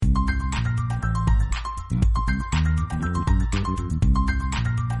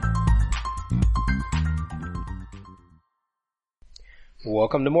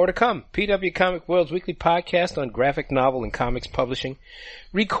Welcome to More to Come, PW Comic World's weekly podcast on graphic novel and comics publishing,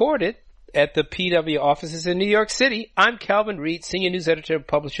 recorded at the PW offices in New York City. I'm Calvin Reed, Senior News Editor of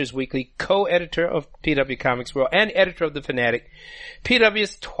Publishers Weekly, co-editor of PW Comics World, and editor of The Fanatic,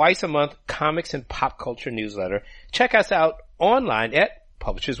 PW's twice-a-month comics and pop culture newsletter. Check us out online at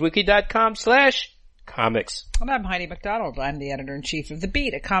publishersweekly.com/comics. And I'm Heidi McDonald. I'm the editor-in-chief of The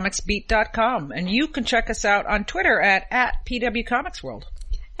Beat at comicsbeat.com. And you can check us out on Twitter at PW Comics World.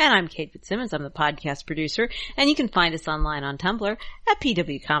 And I'm Kate Fitzsimmons. I'm the podcast producer. And you can find us online on Tumblr at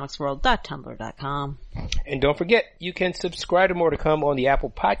pwcomicsworld.tumblr.com. And don't forget, you can subscribe to More to Come on the Apple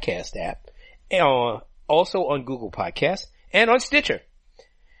Podcast app, and also on Google Podcasts, and on Stitcher.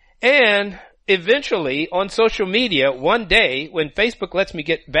 And eventually, on social media, one day, when Facebook lets me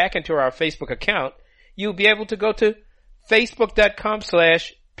get back into our Facebook account, you'll be able to go to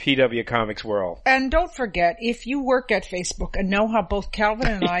facebook.com/PW Comics World. And don't forget, if you work at Facebook and know how both Calvin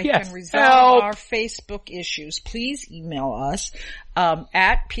and I Yes, can resolve help. our Facebook issues, please email us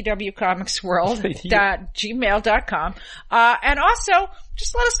at pwcomicsworld.gmail.com. And also,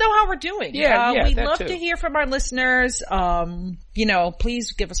 just let us know how we're doing. Yeah, we'd that love too. to hear from our listeners.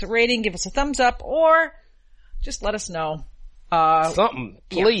 Please give us a rating, give us a thumbs up, or just let us know. Something,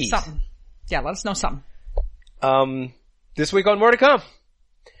 please. Yeah, something. Yeah, let us know something. This week on More to Come,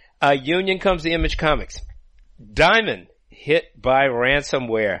 Union comes to Image Comics. Diamond hit by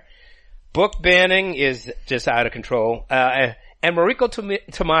ransomware. Book banning is just out of control. And Mariko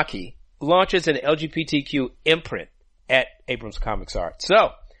Tamaki launches an LGBTQ imprint at Abrams Comics Art.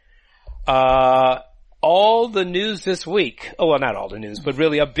 So, all the news this week, oh, well, not all the news, but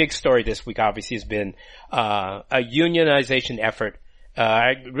really a big story this week obviously has been, a unionization effort,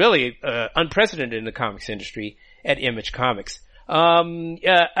 really, unprecedented in the comics industry at Image Comics. A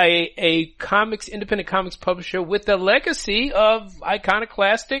independent comics publisher with the legacy of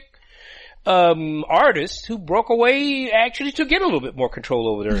iconoclastic, artists who broke away actually to get a little bit more control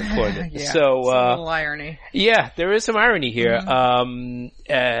over their employment. Yeah, so, it's a little irony. Yeah, there is some irony here.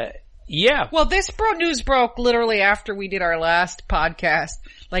 Yeah. Well, this news broke literally after we did our last podcast,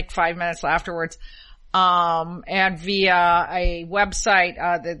 like 5 minutes afterwards. And via a website,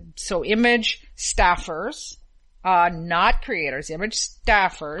 so Image staffers, not creators, Image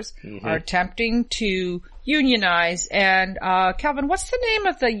staffers are attempting to unionize. And, Calvin, what's the name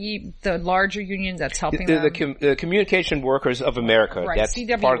of the larger union that's helping them? The Communication Workers of America. Right, That's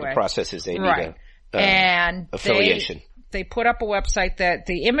CWA. part of the process is they need and affiliation. They put up a website that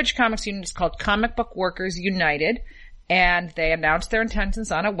the Image Comics Union is called Comic Book Workers United. And they announced their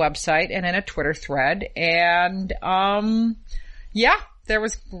intentions on a website and in a Twitter thread. And, there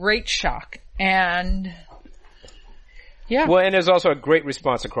was great shock. And, yeah. Well, and there's also a great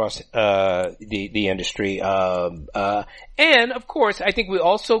response across, the industry. And of course, I think we're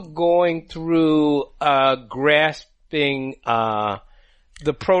also going through, grasping,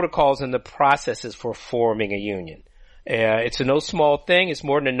 the protocols and the processes for forming a union. It's a no small thing. It's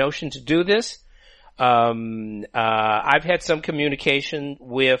more than a notion to do this. I've had some communication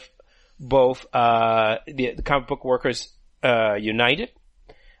with both, the Comic Book Workers, United,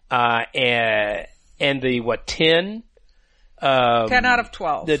 and the, 10? 10 out of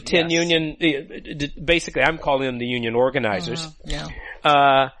 12. The 10 union, basically I'm calling them the union organizers.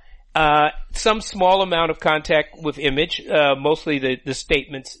 Some small amount of contact with Image, mostly the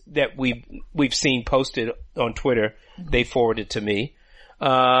statements that we've seen posted on Twitter, they forwarded to me.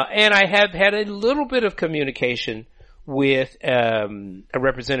 And I have had a little bit of communication with, a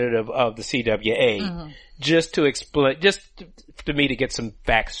representative of the CWA, just to explain, to me to get some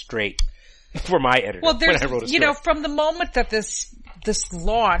facts straight for my editor. Well, when I wrote a story. from the moment that this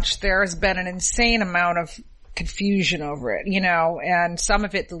launched, there has been an insane amount of confusion over it, and some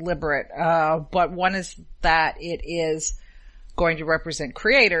of it deliberate. But one is that it is going to represent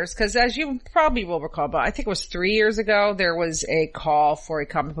creators, because as you probably will recall, but I think it was 3 years ago, there was a call for a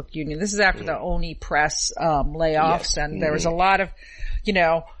comic book union. This is after the Oni Press layoffs, and there was a lot of,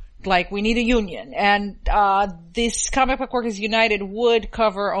 like, we need a union. And this Comic Book Workers United would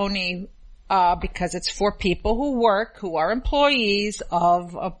cover Oni because it's for people who are employees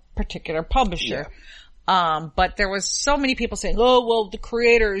of a particular publisher. Yeah. But there was so many people saying, oh, well, the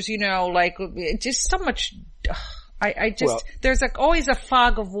creators, just so much, there's always a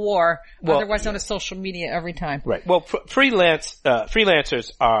fog of war, otherwise known as social media every time. Right. Well,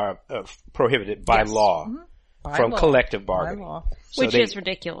 freelancers are prohibited by law from collective bargaining. By law. So Which is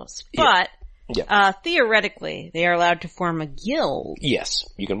ridiculous. But, theoretically, they are allowed to form a guild. Yes.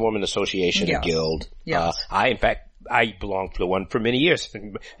 You can form an association, a guild. Yes. In fact, I belonged to the one for many years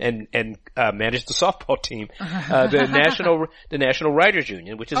and managed the softball team, the National Writers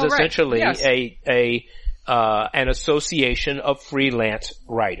Union, which is essentially an association of freelance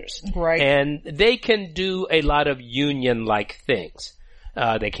writers. Right. And they can do a lot of union-like things.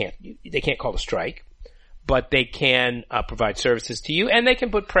 They can't call a strike, but they can provide services to you, and they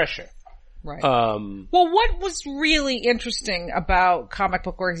can put pressure. Right. Well, what was really interesting about Comic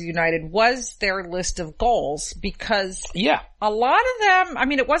Book Workers United was their list of goals, because a lot of them, I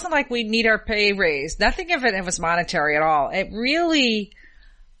mean, it wasn't like we need our pay raised. Nothing of it was monetary at all. It really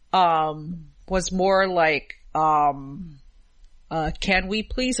was more like, can we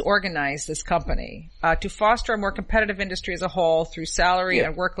please organize this company to foster a more competitive industry as a whole through salary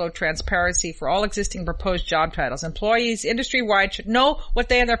and workload transparency for all existing proposed job titles? Employees industry-wide should know what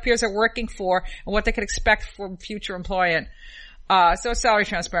they and their peers are working for and what they can expect from future employment. So salary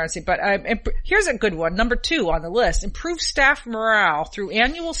transparency. But here's a good one. Number 2 on the list. Improve staff morale through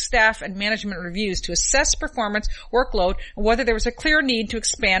annual staff and management reviews to assess performance, workload, and whether there was a clear need to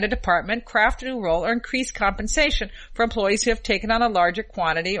expand a department, craft a new role, or increase compensation for employees who have taken on a larger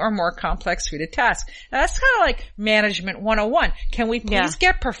quantity or more complex suite of tasks. Now, that's kind of like Management 101. Can we please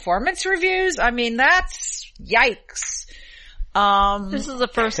get performance reviews? I mean, that's yikes. This is the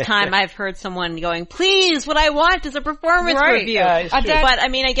first time I've heard someone going, please, what I want is a performance review. But I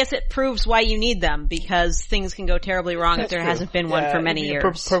mean, I guess it proves why you need them, because things can go terribly wrong if there hasn't been one for many years.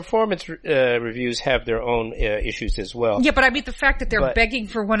 Performance reviews have their own issues as well. Yeah, but I mean the fact that they're begging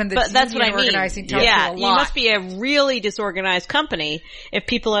for one of the that's what I mean. Organizing tells you a lot. You must be a really disorganized company if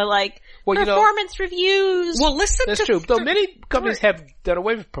people are like, performance reviews. Well, listen That's true. Though many companies have done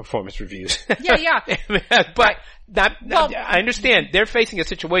away with performance reviews. Yeah. But I understand they're facing a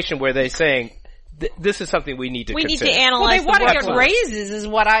situation where they're saying, this is something we need to consider. We need to analyze Well, they want to get raises is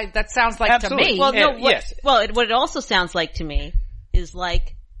what that sounds like to me. Well, no, what it also sounds like to me is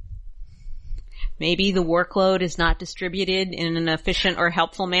like, maybe the workload is not distributed in an efficient or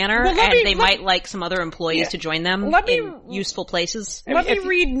helpful manner, and they might like some other employees to join them in useful places. Let me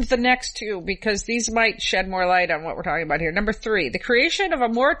read the next 2, because these might shed more light on what we're talking about here. Number 3, the creation of a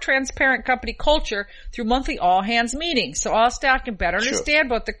more transparent company culture through monthly all-hands meetings, so all staff can better understand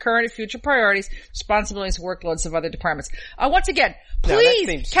both the current and future priorities, responsibilities, and workloads of other departments. Once again,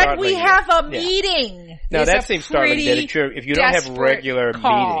 please, can we have a meeting? Now, that seems startling that if you don't have regular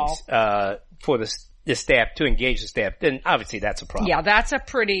meetings, for the staff, to engage the staff, then obviously that's a problem. Yeah, that's a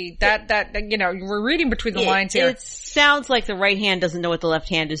pretty, we're reading between the lines here. It sounds like the right hand doesn't know what the left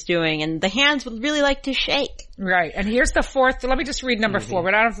hand is doing, and the hands would really like to shake. Right. And here's the 4th, let me just read number 4,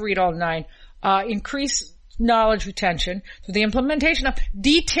 but I don't have to read all 9. Increase knowledge retention through the implementation of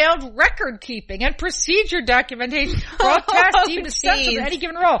detailed record keeping and procedure documentation for all tasks deemed essential to any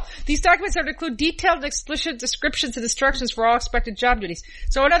given role. These documents are to include detailed and explicit descriptions and instructions for all expected job duties.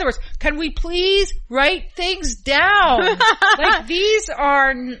 So in other words, can we please write things down? Like these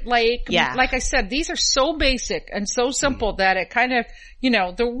are like I said, these are so basic and so simple that it kind of,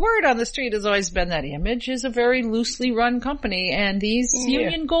 the word on the street has always been that Image is a very loosely run company, and these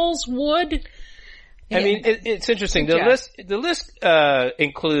union goals would... I mean, it's interesting. The list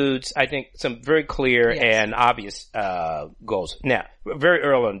includes, I think, some very clear and obvious goals. Now, very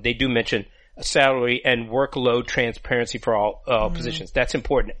early on, they do mention salary and workload transparency for all positions. That's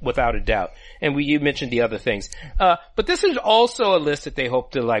important, without a doubt. And you mentioned the other things. But this is also a list that they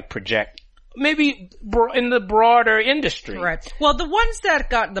hope to project, maybe in the broader industry. Right. Well, the ones that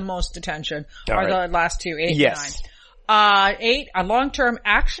got the most attention are the last 2, 8 and 9. 8, a long-term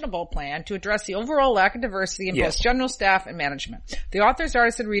actionable plan to address the overall lack of diversity in both general staff and management. The authors,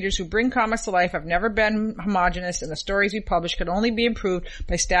 artists, and readers who bring comics to life have never been homogenous, and the stories we publish can only be improved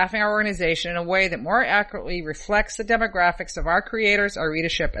by staffing our organization in a way that more accurately reflects the demographics of our creators, our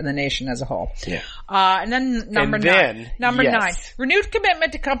readership, and the nation as a whole. Yeah. And then number 9. Number 9. Renewed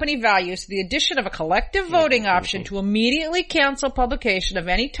commitment to company values, the addition of a collective voting option to immediately cancel publication of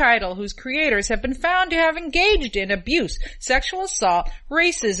any title whose creators have been found to have engaged in abuse, sexual assault,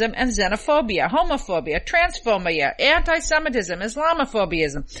 racism, and xenophobia, homophobia, transphobia, anti-Semitism,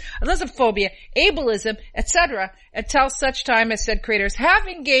 Islamophobia, ableism, etc., until such time as said creators have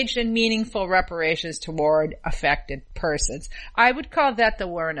engaged in meaningful reparations toward affected persons. I would call that the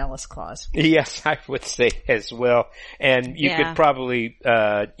Warren Ellis Clause. Yes, I would say as well. And you could probably,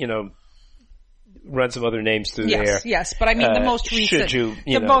 run some other names through there. Yes, but I mean the most recent. Should you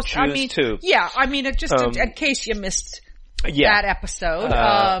choose to. Yeah, I mean, in case you missed that episode.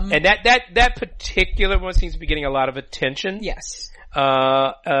 And that particular one seems to be getting a lot of attention. Yes.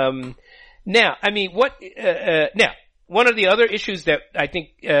 Now, I mean, one of the other issues that I think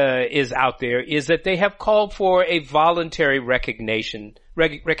is out there is that they have called for a voluntary recognition,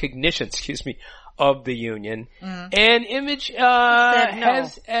 of the union, and Image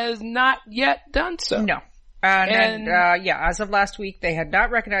has not yet done so. No. As of last week, they had not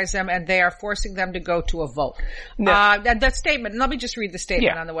recognized them, and they are forcing them to go to a vote. No. That statement, let me just read the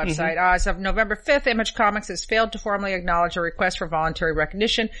statement on the website. As of November 5th, Image Comics has failed to formally acknowledge a request for voluntary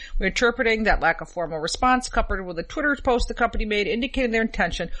recognition. We're interpreting that lack of formal response, coupled with a Twitter post the company made indicating their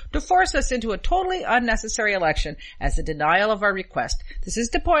intention to force us into a totally unnecessary election as a denial of our request. This is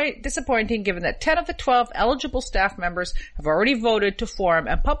disappointing given that 10 of the 12 eligible staff members have already voted to form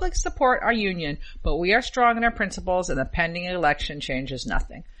and publicly support our union, but we are strong in our principles, and the pending election changes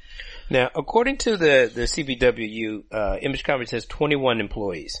nothing. Now, according to the CBWU, Image Comics has 21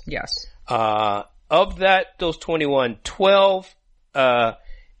 employees. Yes. Of those 21, 12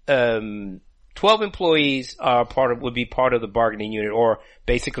 employees would be part of the bargaining unit, or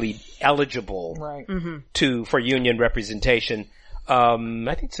basically eligible, right, for union representation. I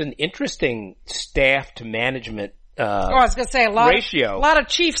think it's an interesting staff to management I was going to say a lot of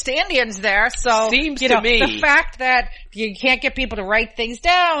chiefs to Indians there. So seems to me the fact that you can't get people to write things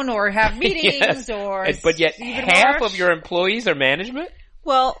down or have meetings, but yet half of your employees are management.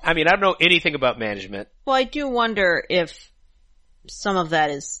 Well, I mean, I don't know anything about management. Well, I do wonder if some of that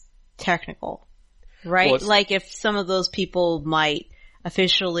is technical, right? Well, like if some of those people might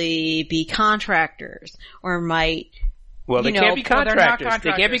officially be contractors or might. Well, they can't be contractors.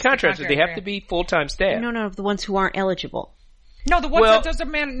 They can't be contractors. They have to be full-time staff. No, the ones who aren't eligible. No, the ones that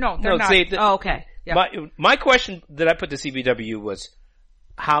doesn't no, they're not. See, okay. Yeah. My question that I put to CBW was,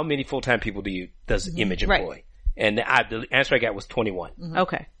 how many full-time people does Image employ? Right. And the answer I got was 21. Mm-hmm.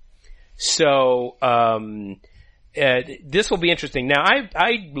 Okay. So, this will be interesting. Now,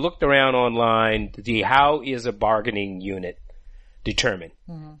 I looked around online to see how is a bargaining unit determined.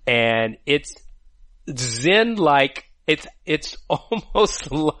 Mm-hmm. And it's Zen-like. It's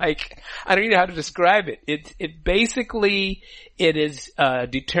almost like, I don't even know how to describe it. It basically, it is,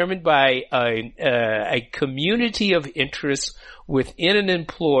 determined by a community of interests within an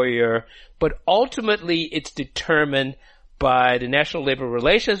employer, but ultimately it's determined by the National Labor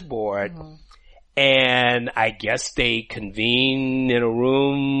Relations Board. Mm-hmm. And I guess they convene in a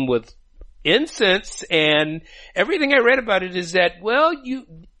room with incense, and everything I read about it is that, well,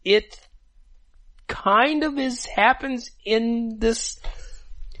 it kind of happens in this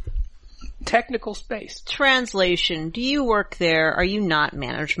technical space. Translation: do you work there? Are you not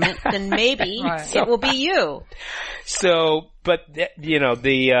management? Then maybe right. It will be you. So, but the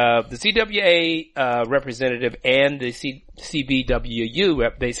CWA representative and the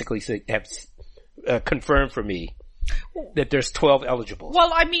CBWU basically have confirmed for me that there's 12 eligibles.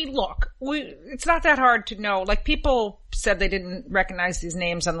 Well, I mean, look, it's not that hard to know. Like, people said they didn't recognize these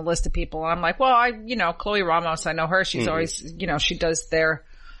names on the list of people. And I'm like, well, Chloe Ramos, I know her. She's always, she does their,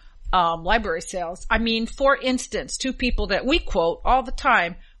 library sales. I mean, for instance, two people that we quote all the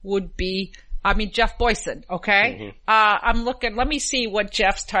time would be, Jeff Boyson, okay? Mm-hmm. Let me see what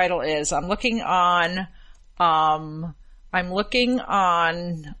Jeff's title is. I'm looking on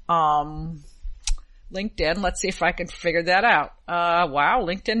LinkedIn. Let's see if I can figure that out. Wow,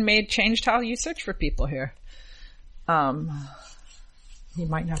 LinkedIn changed how you search for people here. He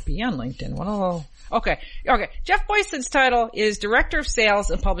might not be on LinkedIn. Okay. Jeff Boyson's title is Director of Sales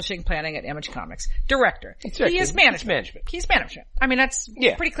and Publishing Planning at Image Comics. Director. Exactly. He is management. He's management. I mean, that's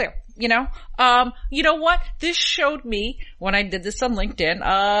pretty clear, You know what? This showed me, when I did this on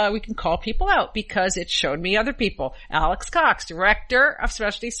LinkedIn, we can call people out because it showed me other people. Alex Cox, Director of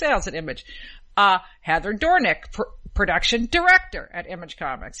Specialty Sales at Image. Heather Dornick, production director at Image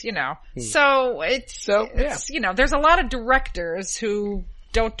Comics, So it's, there's a lot of directors who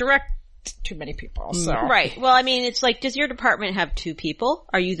don't direct too many people, so. Right. Well, I mean, it's like, does your department have two people?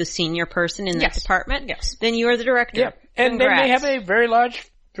 Are you the senior person in that department? Yes. Then you are the director. Yeah. And then they have a very large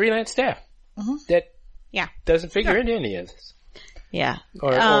freelance staff that doesn't figure into any of this. Yeah.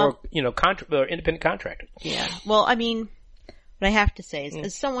 Or independent contractors. Yeah. Well, I mean, what I have to say is,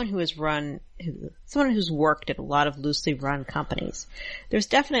 as someone who has someone who's worked at a lot of loosely run companies, there's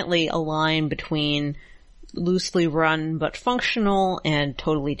definitely a line between loosely run but functional and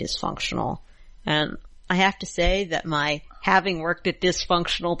totally dysfunctional. And I have to say that my having worked at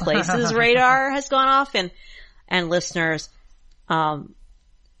dysfunctional places radar has gone off, and listeners,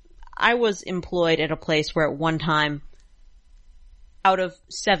 I was employed at a place where at one time, out of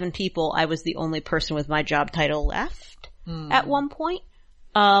 7 people, I was the only person with my job title left. At one point.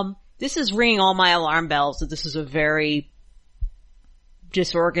 This is ringing all my alarm bells that this is a very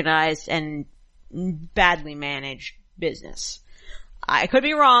disorganized and badly managed business. I could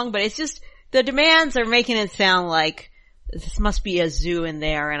be wrong, but it's just, the demands are making it sound like this must be a zoo in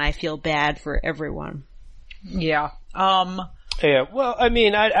there, and I feel bad for everyone. Yeah. Yeah, well, I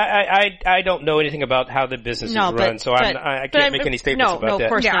mean, I don't know anything about how the business is run, so I can't make any statements about that. No, of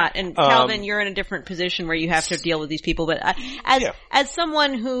course not. And Calvin, you're in a different position where you have to deal with these people, but as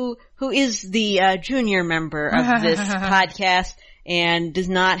someone who is the junior member of this podcast and does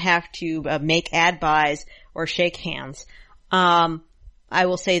not have to make ad buys or shake hands, I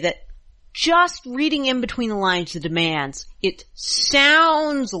will say that just reading in between the lines, the demands, it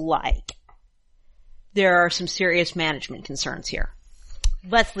sounds like there are some serious management concerns here.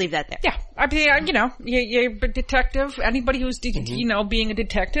 Let's leave that there. Yeah. I mean, you're a detective. Anybody who's, being a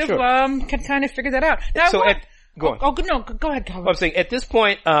detective, can kind of figure that out. Now, go on. Oh, no, go ahead, Calvin. I'm saying at this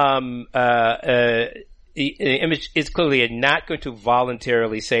point, the Image is clearly not going to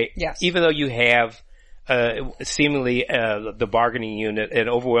voluntarily say, yes, even though you have seemingly the bargaining unit, an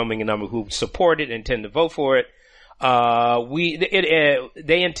overwhelming number who support it and intend to vote for it,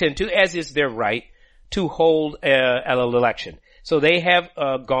 they intend to, as is their right, to hold an election. So they have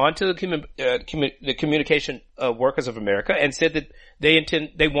gone to the Communication Workers of America and said that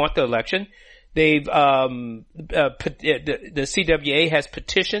they want the election. They've the CWA has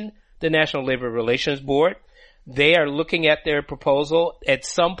petitioned the National Labor Relations Board. They are looking at their proposal. At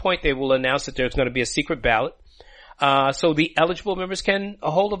some point they will announce that there's going to be a secret ballot, so the eligible members can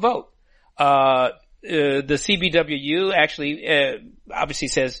hold a vote. The CBWU actually obviously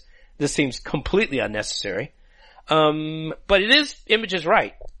says this seems completely unnecessary. But it is Image's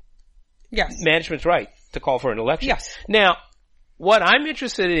right. Yes. Management's right to call for an election. Yes. Now, what I'm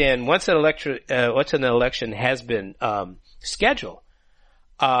interested in, once an election has been, scheduled,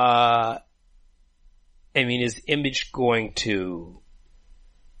 is Image going to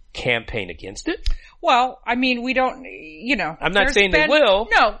campaign against it? Well, I mean, we don't, I'm not saying they will.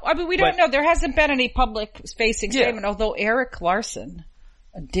 No, I mean, we don't know. There hasn't been any public-facing statement, although Eric Larson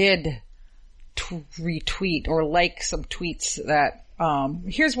did retweet or like some tweets that,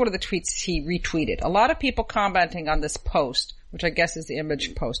 here's one of the tweets he retweeted. A lot of people commenting on this post, which I guess is the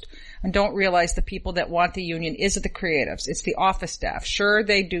Image post, and don't realize the people that want the union isn't the creatives. It's the office staff. Sure,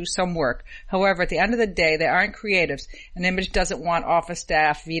 they do some work. However, at the end of the day, they aren't creatives, and Image doesn't want office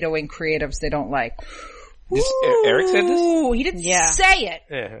staff vetoing creatives they don't like. Eric said this? He didn't say it.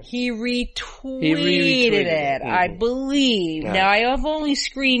 Yeah. He retweeted it, I believe. Yeah. Now, I have only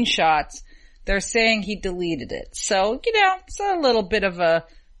screenshots. They're saying he deleted it. So, it's a little bit of a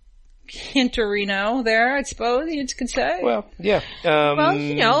hinterino there, I suppose you could say. Well, yeah.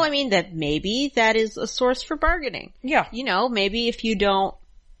 that maybe that is a source for bargaining. Yeah. Maybe if you don't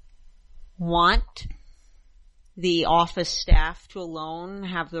want the office staff to alone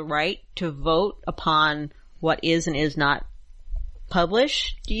have the right to vote upon what is and is not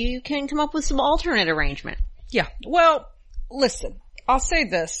published, you can come up with some alternate arrangement. Yeah. Well, listen, I'll say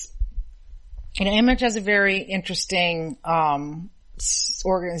this. Image has a very interesting,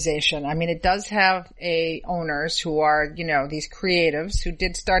 organization. I mean, it does have owners who are, these creatives who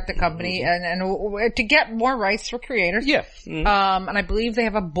did start the company and to get more rights for creators. Yeah. Mm-hmm. And I believe they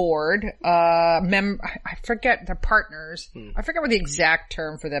have a board, I forget their partners. I forget what the exact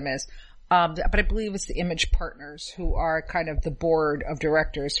term for them is. But I believe it's the Image partners who are kind of the board of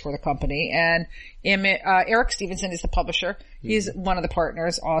directors for the company. And Eric Stevenson is the publisher. He's one of the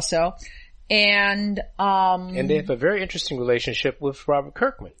partners also. And they have a very interesting relationship with Robert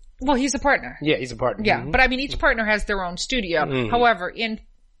Kirkman. Well, he's a partner. Yeah, he's a partner. Yeah, but I mean, each partner has their own studio. However, in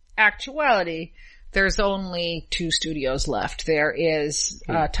actuality, there's only 2 studios left. There is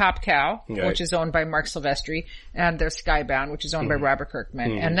Top Cow, which is owned by Mark Silvestri, and there's Skybound, which is owned by Robert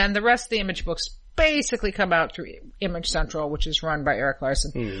Kirkman. And then the rest of the Image books basically come out through Image Central, which is run by Eric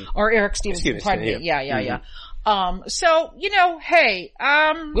Larson. Or Eric Stevenson, pardon me. Yeah. So, hey,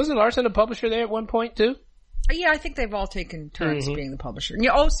 wasn't Larson a publisher there at one point too? Yeah, I think they've all taken turns being the publisher.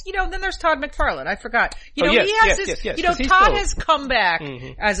 Then there's Todd McFarlane. I forgot. He has Todd has come back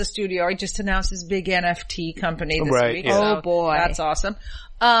as a studio. He just announced his big NFT company this week. Yeah. So oh boy. that's awesome.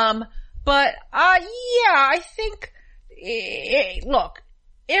 I think, look,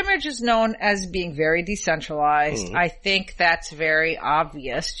 Image is known as being very decentralized. I think that's very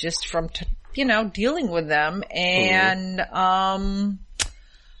obvious just from, dealing with them. And,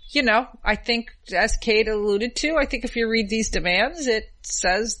 I think, as Kate alluded to, I think if you read these demands, it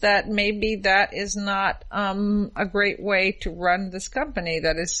says that maybe that is not, a great way to run this company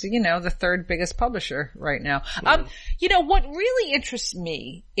that is, the 3rd biggest publisher right now. What really interests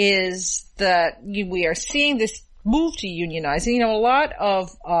me is that we are seeing this move to unionize. And, a lot of,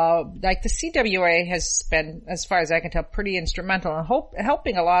 like the CWA has been, as far as I can tell, pretty instrumental in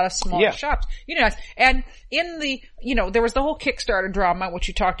helping a lot of small shops unionize. And in the, there was the whole Kickstarter drama, which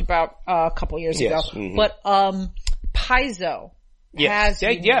you talked about a couple years ago. Mm-hmm. But, Paizo. Yes,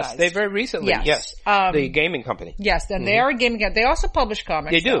 they very recently. Yes, the gaming company. Yes, and they are a gaming company. They also publish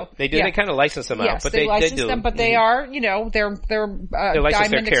comics. They do. They do. Yeah. They kind of license them out, but they license do. them. But they are, they're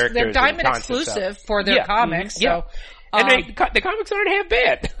Diamond exclusive for their comics. So, and the comics aren't half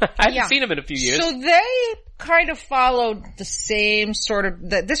bad. I haven't seen them in a few years. So they kind of followed the same sort of.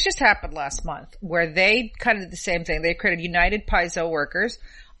 This just happened last month, where they kind of did the same thing. They created United Paizo Workers.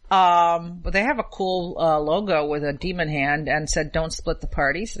 But they have a cool, logo with a demon hand and said, don't split the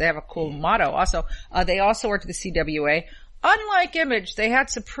party. So they have a cool motto. Also, they also worked at the CWA. Unlike Image, they had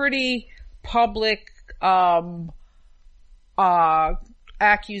some pretty public,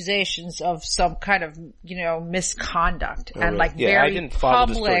 accusations of some kind of, misconduct and very I didn't follow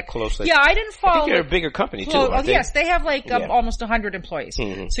public. The story closely. Yeah, I didn't follow. I think they're a bigger company too. Aren't they? Yes, they have almost 100 employees.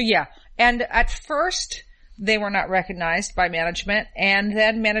 Mm-hmm. So and at first, they were not recognized by management, and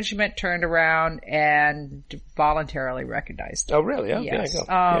then management turned around and voluntarily recognized them. Oh, really? Yeah. Yes.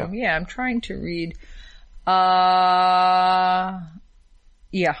 Yeah, I'm trying to read. They,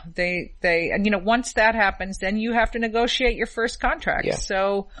 once that happens, then you have to negotiate your first contract. Yeah.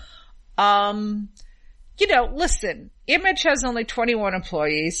 So, listen, Image has only 21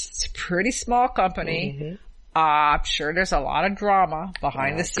 employees. It's a pretty small company. Mm-hmm. I'm sure there's a lot of drama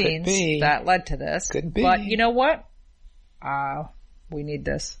behind the scenes that led to this. Could be. But you know what? We need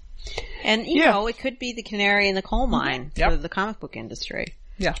this. And, it could be the canary in the coal mine for the comic book industry.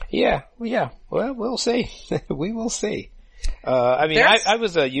 Yeah. Yeah. Well, we'll see. We will see. I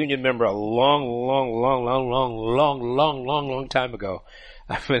was a union member a long time ago.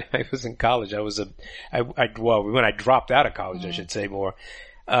 When I was in college, when I dropped out of college, I should say more.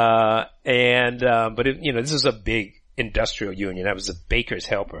 But this is a big industrial union. I was a baker's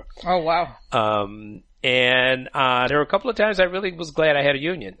helper. Oh, wow. There were a couple of times I really was glad I had a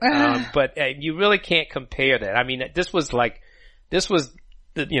union. But you really can't compare that. I mean, this was the,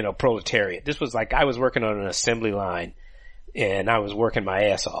 proletariat. This was like I was working on an assembly line and I was working my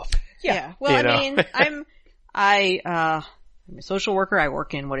ass off. Yeah. Well, I'm a social worker. I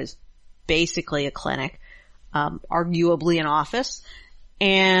work in what is basically a clinic, arguably an office.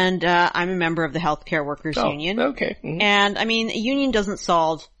 And, I'm a member of the Healthcare Workers Union. Okay. Mm-hmm. And, a union doesn't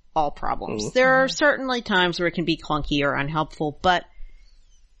solve all problems. Mm-hmm. There are certainly times where it can be clunky or unhelpful, but,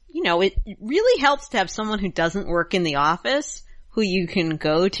 it really helps to have someone who doesn't work in the office who you can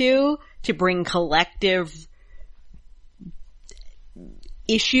go to bring collective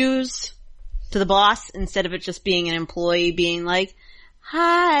issues to the boss instead of it just being an employee being like,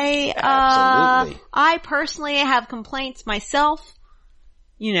 hi, I personally have complaints myself.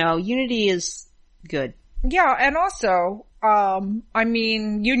 Unity is good. Yeah, and also,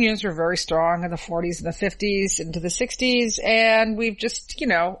 unions were very strong in the 40s and the 50s into the 60s, and we've just,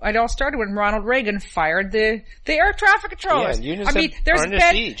 it all started when Ronald Reagan fired the air traffic controllers. Yeah, unions are under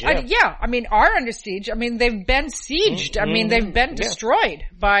siege. Are under siege. They've been sieged. Mm-hmm. They've been destroyed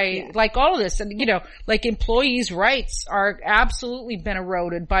by, all of this. And, employees' rights are absolutely been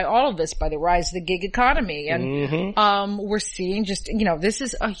eroded by all of this, by the rise of the gig economy. And, we're seeing just, this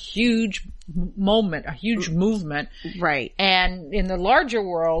is a huge moment, a huge movement. Right. And in the larger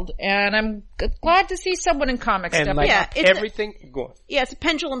world, and I'm glad to see someone in comics step up. Yeah, go on. Yeah, it's a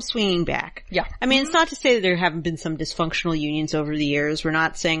pendulum swinging back. Yeah. It's not to say that there haven't been some dysfunctional unions over the years. We're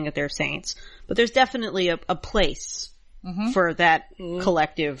not saying that they're saints. But there's definitely a place for that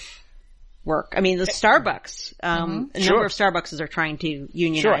collective work. The Starbucks, a number of Starbucks are trying to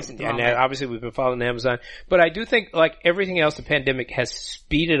unionize. Sure. And obviously we've been following Amazon. But I do think, like everything else, the pandemic has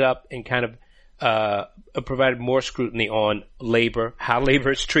speeded up and kind of provided more scrutiny on labor, how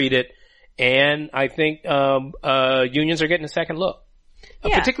labor is treated, and I think unions are getting a second look,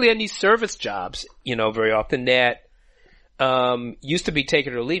 particularly in these service jobs. Very often that used to be take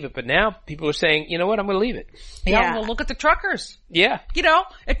it or leave it, but now people are saying, you know what, I'm going to leave it. Yeah, well, look at the truckers. Yeah.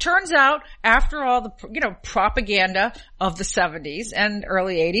 It turns out after all the, propaganda of the 70s and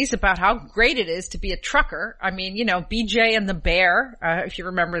early 80s about how great it is to be a trucker. BJ and the Bear, if you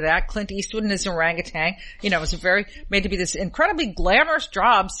remember that, Clint Eastwood and his orangutan, it was made to be this incredibly glamorous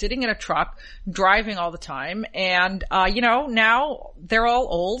job sitting in a truck, driving all the time. And, now they're all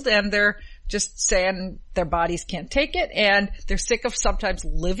old and they're just saying their bodies can't take it and they're sick of sometimes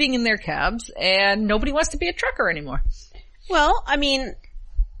living in their cabs and nobody wants to be a trucker anymore. Well,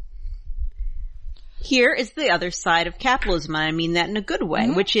 here is the other side of capitalism. I mean that in a good way,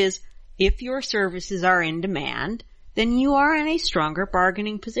 which is if your services are in demand, then you are in a stronger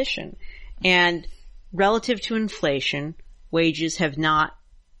bargaining position. And relative to inflation, wages have not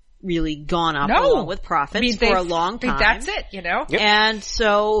really gone up along with profits for a long time. That's it, you know? Yep. And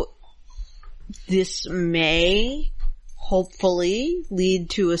so this may hopefully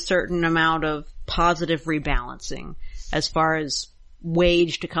lead to a certain amount of positive rebalancing as far as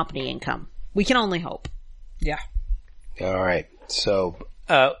wage to company income. We can only hope. Yeah. All right. So,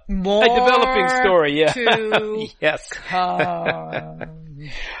 More a developing story, yeah. To yes.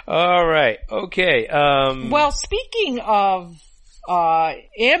 All right. Okay. Well, speaking of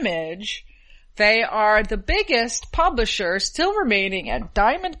Image, they are the biggest publisher still remaining at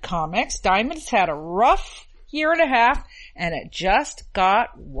Diamond Comics. Diamond's had a rough year and a half, and it just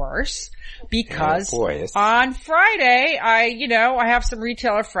got worse because on Friday, I have some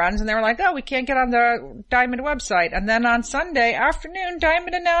retailer friends and they were like, oh, we can't get on the Diamond website. And then on Sunday afternoon,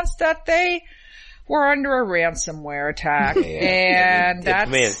 Diamond announced that they were under a ransomware attack. And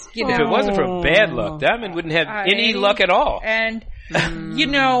that's, if it wasn't for bad luck, Diamond wouldn't have any luck at all. And,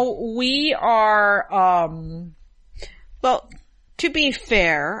 we are, well, to be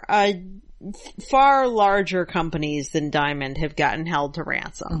fair, far larger companies than Diamond have gotten held to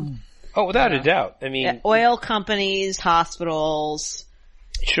ransom. Oh, without a doubt. I mean, oil companies, hospitals.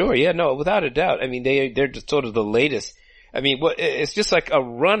 Sure, yeah, no, without a doubt. I mean, they're just sort of the latest. I mean, it's just like a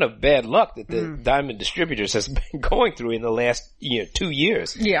run of bad luck that the Diamond Distributors has been going through in the last 2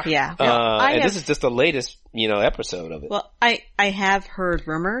 years. Yeah. Yeah. This is just the latest, episode of it. Well, I have heard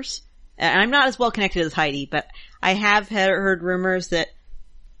rumors, and I'm not as well connected as Heidi, but I have heard rumors that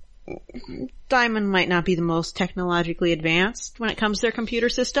Diamond might not be the most technologically advanced when it comes to their computer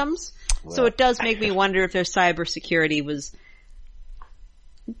systems. Well, so it does make me wonder if their cybersecurity was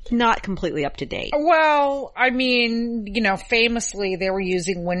not completely up to date. Well, I mean, famously they were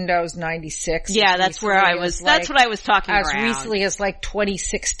using Windows 96. Yeah, that's where I was, that's what I was talking about. As recently as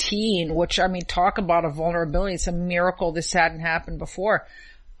 2016, which, I mean, talk about a vulnerability. It's a miracle this hadn't happened before.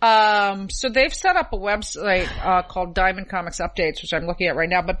 So they've set up a website, called Diamond Comics Updates, which I'm looking at right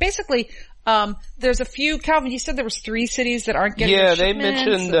now. But basically, there's a few, Calvin, you said there was 3 cities that aren't getting their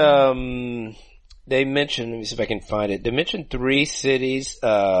shipments. They mentioned, let me see if I can find it. They mentioned 3 cities,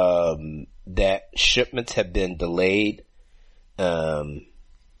 that shipments have been delayed. And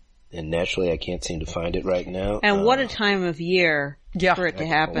naturally I can't seem to find it right now. And what a time of year for it to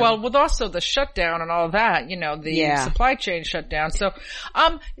happen. Well, with also the shutdown and all that, the supply chain shutdown. So,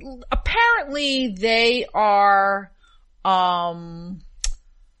 apparently they are,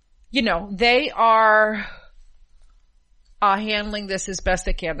 they are, handling this as best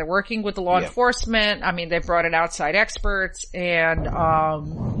they can. They're working with the law enforcement. I mean, they brought in outside experts and,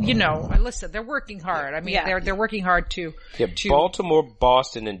 listen, they're working hard. I mean, they're working hard to Baltimore,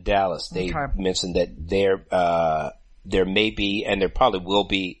 Boston, and Dallas. They mentioned that there may be, and there probably will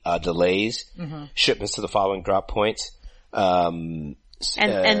be, delays, shipments to the following drop points. And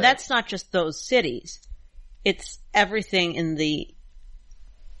that's not just those cities. It's everything in the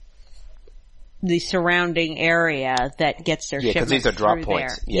surrounding area that gets their shipments. Yeah, because these are drop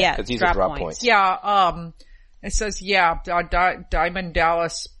points. There. Yeah, because these are drop points. Yeah, it says, Diamond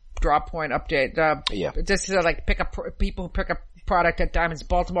Dallas drop point update. This is people who pick up product at Diamond's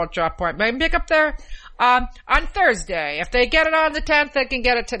Baltimore drop point. Maybe pick up there, on Thursday. If they get it on the 10th, they can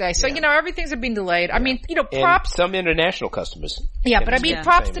get it today. So, everything's been delayed. Yeah. I mean, props. And some international customers. Yeah, but I mean,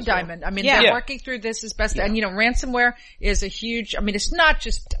 props to Diamond. I mean, they're working through this as best, and ransomware is a huge, I mean, it's not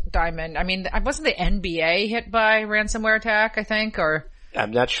just Diamond. I mean, wasn't the NBA hit by ransomware attack, I think, or?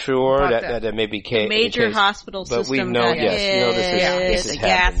 I'm not sure that may be case. Major hospital system. But we know, this is a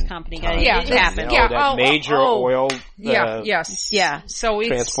gas company. It happened. Major oil. So it's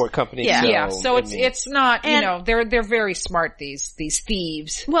transport companies. Yeah. So it's not, they're very smart, these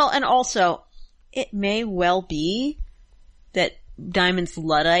thieves. Well, and also, it may well be that Diamond's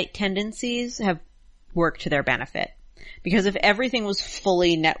Luddite tendencies have worked to their benefit. Because if everything was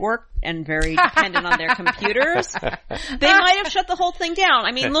fully networked and very dependent on their computers, they might have shut the whole thing down.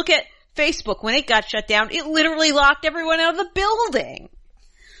 I mean, look at Facebook. When it got shut down, it literally locked everyone out of the building.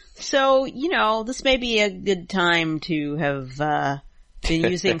 So, this may be a good time to have been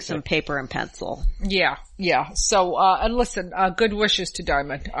using some paper and pencil. Yeah. So, and listen, good wishes to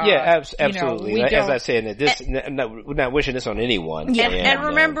Diamond. Absolutely. As I say, we're not wishing this on anyone. Yeah. And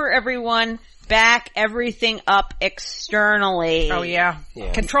remember, everyone, back everything up externally. Oh yeah.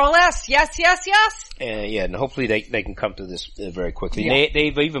 Control S. Yes. And hopefully they can come through this very quickly. Yeah.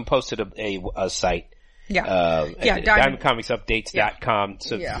 They've even posted a site DiamondComicsUpdates.com,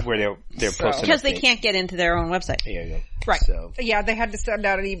 where they're posting because they can't get into their own website. There you go. Right. So. Yeah, they had to send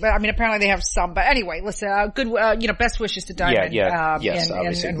out an email. I mean, apparently they have some, but anyway, listen, good, best wishes to Diamond,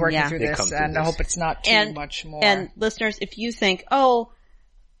 and working through this, and I hope it's not too much more. And listeners, if you think,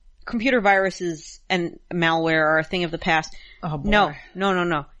 computer viruses and malware are a thing of the past, no.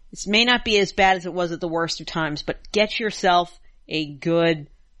 It may not be as bad as it was at the worst of times, but get yourself a good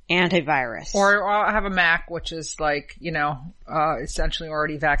antivirus. Or have a Mac, which is like, essentially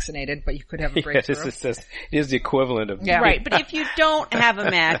already vaccinated, but you could have a breakthrough. It is the equivalent of... Right, but if you don't have a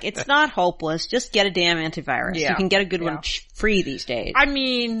Mac, it's not hopeless. Just get a damn antivirus. Yeah. You can get a good one free these days. I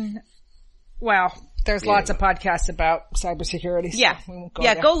mean, well, there's lots of podcasts about cybersecurity. So we won't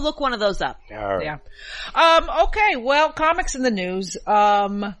go go look one of those up. All right. Yeah. Okay, well, comics in the news.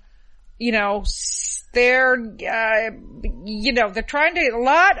 They're trying to, a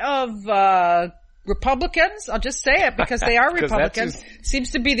lot of, Republicans, I'll just say it because they are Republicans,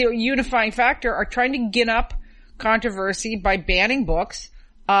 seems to be the unifying factor, are trying to gin up controversy by banning books.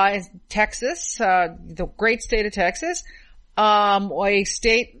 Texas, the great state of Texas, a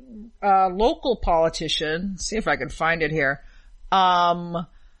state, local politician, see if I can find it here,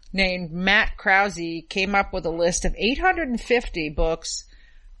 named Matt Krause came up with a list of 850 books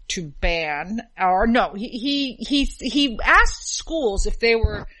to ban, or no, he asked schools if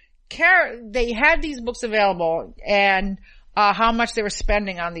they had these books available and how much they were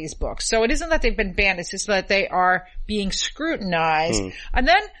spending on these books. So it isn't that they've been banned, it's just that they are being scrutinized. And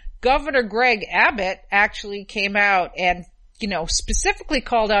then Governor Greg Abbott actually came out and, specifically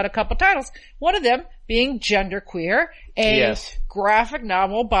called out a couple titles, one of them being Genderqueer, a graphic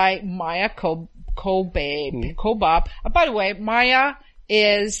novel by Maya Kobab. By the way, Maya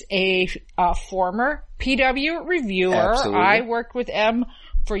is a former PW reviewer. Absolutely. I worked with M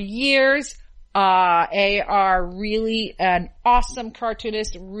for years. They are really an awesome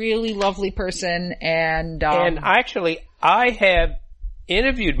cartoonist, really lovely person, and actually, I have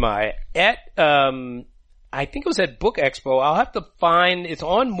interviewed Maya at I think it was at Book Expo. I'll have to find, it's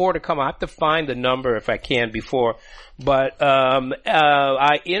on More to Come. I'll have to find the number if I can before. But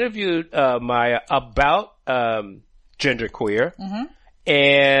I interviewed Maya about Genderqueer. Mm-hmm.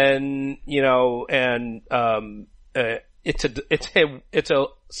 And it's a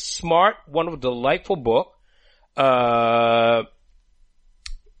smart, wonderful, delightful book. I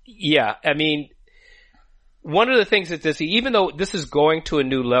mean, one of the things that even though this is going to a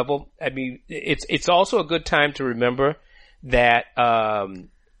new level, I mean, it's also a good time to remember that,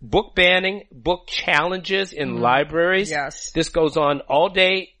 book banning, book challenges in libraries. Yes. This goes on all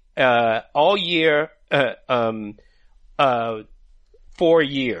day, all year, 4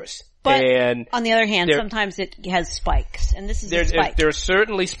 years. But and on the other hand, sometimes it has spikes, and this is a spike. There are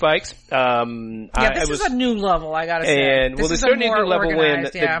certainly spikes. This is a new level, I gotta say. And there's certainly a new level when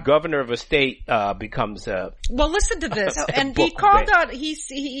the governor of a state becomes. Well, listen to this. And he called out.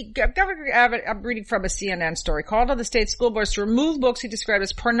 Governor Abbott, I'm reading from a CNN story, called on the state school boards to remove books he described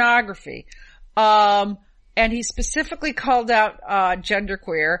as pornography. And he specifically called out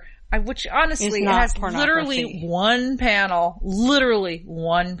Genderqueer. Which honestly has literally one panel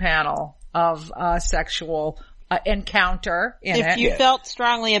of sexual encounter in it. If you felt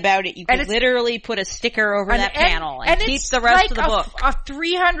strongly about it, you could literally put a sticker over that panel and keep the rest of the book. A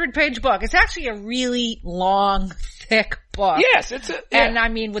 300-page book. It's actually a really long, thick book. Yes, and I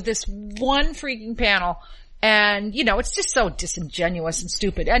mean, with this one freaking panel. And, it's just so disingenuous and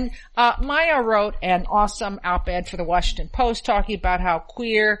stupid. And, Maya wrote an awesome op-ed for the Washington Post talking about how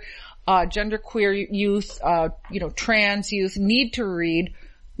genderqueer youth, trans youth need to read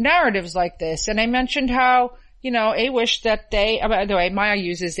narratives like this. And I mentioned how, I wish that by the way, Maya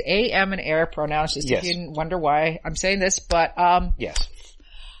uses am and er pronouns, just if you didn't wonder why I'm saying this, but, yes.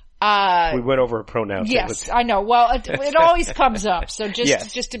 We went over pronouns. Yes, I know. Well, it always comes up. So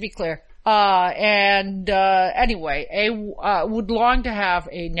just to be clear. Anyway, would long to have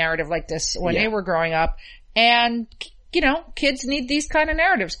a narrative like this when they were growing up. And, kids need these kind of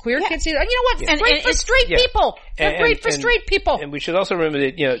narratives. Queer kids need, and you know what? It's great for straight people. They're great for straight people. And we should also remember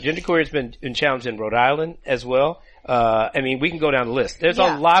that, Genderqueer has been challenged in Rhode Island as well. I mean, we can go down the list. There's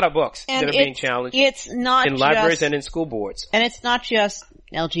a lot of books that are being challenged. It's not in libraries and in school boards. And it's not just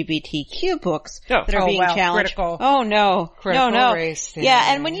LGBTQ books that are being challenged. Critical race theory.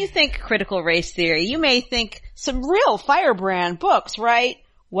 Yeah, and when you think critical race theory, you may think some real firebrand books, right?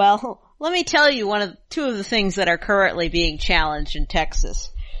 Well, let me tell you two of the things that are currently being challenged in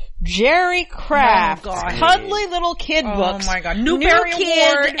Texas. Jerry Craft's cuddly little kid books. Oh my God. Newbery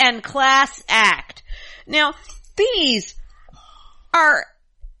Award and Class Act. Now, these are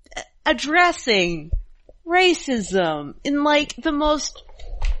addressing racism in like the most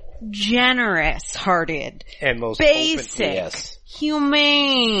generous-hearted, and most basic, open, yes.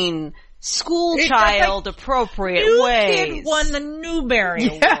 humane, school child appropriate New ways. Kid won the Newbery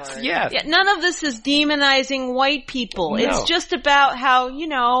Award. Yes. Yeah, none of this is demonizing white people. No. It's just about how,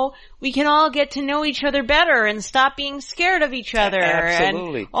 we can all get to know each other better and stop being scared of each other.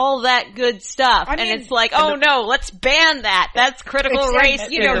 Absolutely. And all that good stuff. I mean, and it's like, no, let's ban that. That's critical race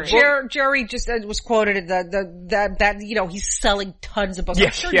theory. Jerry just was quoted that he's selling tons of books.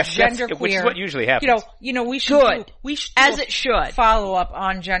 Yes, I'm sure genderqueer, which is what usually happens. We should as it should follow up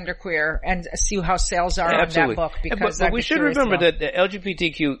on genderqueer and see how sales are Absolutely. on that book, because but we should remember that the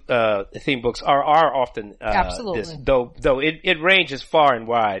LGBTQ theme books are often absolutely this, though it ranges far and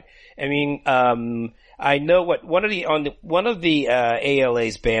wide. I mean, I know one of the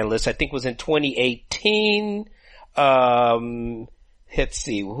ALA's ban lists, I think, was in 2018. Let's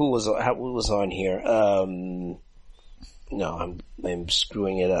see, who was on here? No, I'm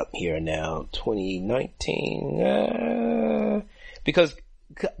screwing it up here now. 2019, because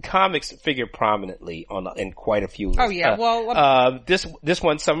comics figure prominently in quite a few lists. Oh yeah, this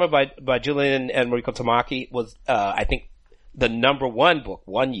one, Summer by Julian and Mariko Tamaki, was I think the number one book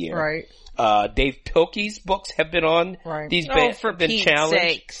one year. Right. Dave Pilkey's books have been on. Right. These for been Pete's challenged.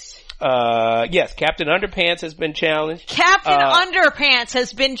 sakes. Yes, Captain Underpants has been challenged. Captain Underpants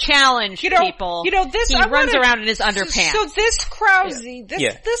has been challenged, people. He runs around in his underpants. So this Krause,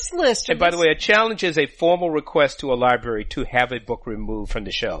 this list. And by the way, a challenge is a formal request to a library to have a book removed from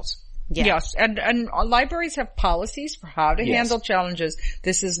the shelves. Yes, and libraries have policies for how to handle challenges.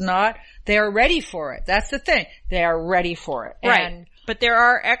 This is not, they are ready for it. That's the thing. They are ready for it. Right. But there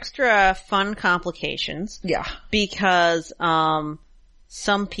are extra fun complications. Yeah. Because,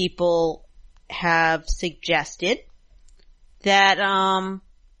 some people have suggested that,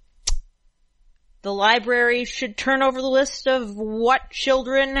 the library should turn over the list of what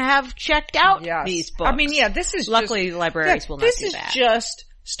children have checked out these books. I mean, this is luckily libraries will not do that. This is just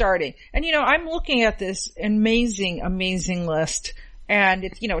starting. And I'm looking at this amazing list, and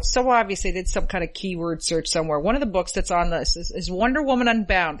it's, it's so obvious they did some kind of keyword search somewhere. One of the books that's on this is Wonder Woman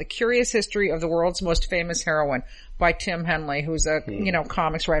Unbound, The Curious History of the World's Most Famous Heroine, by Tim Henley, who's a,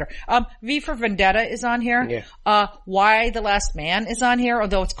 comics writer. V for Vendetta is on here. Yeah. Why the Last Man is on here,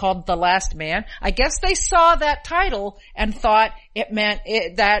 although it's called The Last Man. I guess they saw that title and thought it meant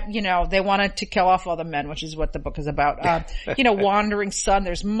that, they wanted to kill off all the men, which is what the book is about. Wandering Son,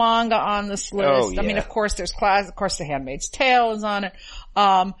 there's manga on this list. Oh, yeah. I mean, of course, there's class, of course, The Handmaid's Tale is on it.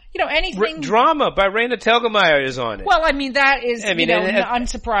 Anything. Drama by Raina Telgemeier is on it. Well, I mean, that is,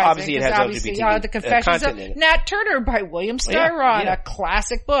 unsurprising. Obviously it has LGBT the Confessions of Nat Turner by William Styron, a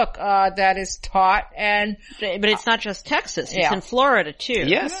classic book, that is taught and... But it's not just Texas, it's in Florida too.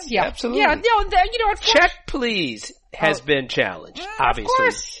 Yes, absolutely. Yeah, Check Please has been challenged,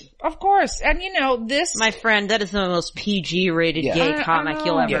 obviously. Of course. And this... My friend, that is the most PG rated gay comic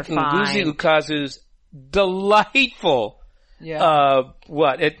you'll ever find. Nguzi Ukazu's delightful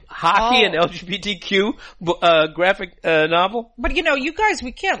hockey and LGBTQ graphic novel. But you guys,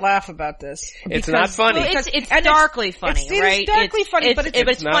 we can't laugh about this. It's not funny. Well, it's darkly funny, right? It's darkly funny, but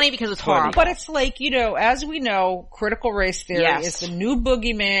it's funny because it's horrible. But it's like, as we know, critical race theory is the new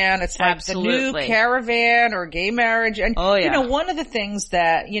boogeyman. It's like the new caravan or gay marriage. And, one of the things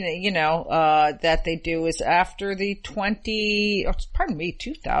that, that they do is after the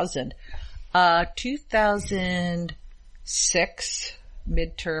 2006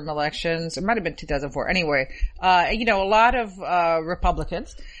 midterm elections. It might have been 2004. Anyway, a lot of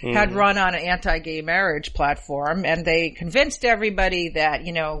Republicans had run on an anti-gay marriage platform, and they convinced everybody that,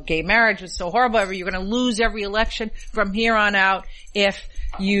 gay marriage was so horrible, you're going to lose every election from here on out if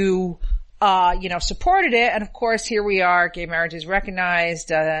you supported it. And of course, here we are. Gay marriage is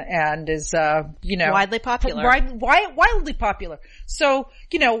recognized, and is, widely popular. Wildly popular. So,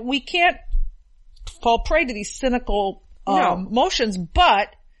 we can't fall prey to these cynical motions,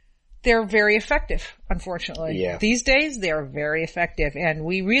 but they're very effective, unfortunately. Yeah. These days, they are very effective, and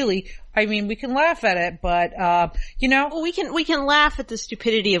we can laugh at it, but, Well, we can laugh at the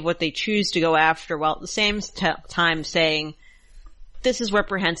stupidity of what they choose to go after, while at the same time saying, this is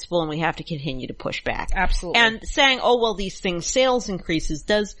reprehensible and we have to continue to push back. Absolutely. And saying, these things, sales increases,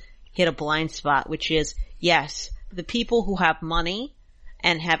 does hit a blind spot, which is, yes, the people who have money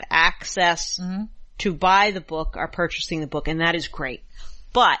and have access to buy the book are purchasing the book, and that is great.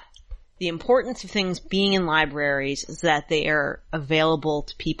 But the importance of things being in libraries is that they are available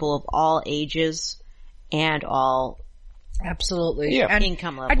to people of all ages and all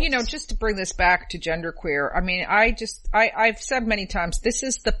income levels. And just to bring this back to genderqueer, I mean, I've said many times, this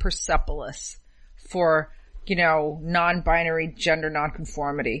is the Persepolis for non-binary gender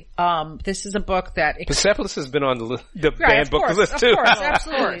nonconformity. This is a book that Persepolis has been on the banned book list too. Of course,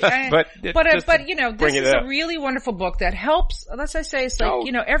 absolutely. but this is a really wonderful book that helps. As I say, it's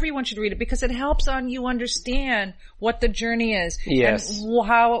like everyone should read it because it helps on you understand what the journey is and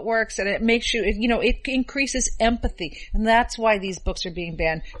how it works, and it makes you, it increases empathy, and that's why these books are being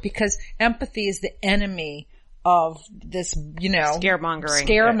banned, because empathy is the enemy of this,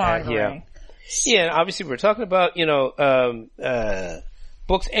 scaremongering. Yeah, obviously we're talking about,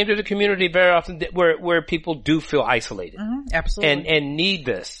 books aimed at the community very often where people do feel isolated. Mm-hmm, absolutely. And need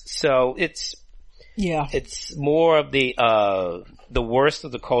this. So it's more of the worst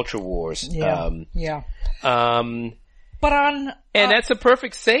of the culture wars. And that's a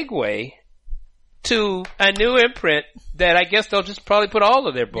perfect segue to a new imprint that I guess they'll just probably put all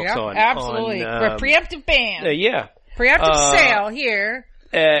of their books on. Absolutely. For preemptive ban. Preemptive sale here.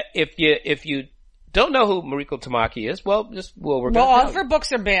 If you don't know who Mariko Tamaki is, we're going to all of her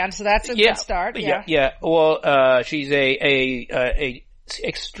books are banned, so that's a good start. Yeah. Well, she's a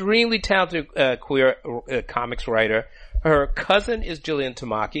extremely talented queer comics writer. Her cousin is Jillian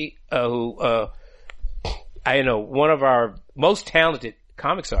Tamaki, who I know, one of our most talented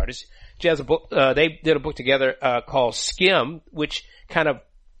comics artists. She has a book. They did a book together called Skim, which kind of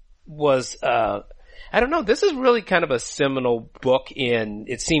was. I don't know. This is really kind of a seminal book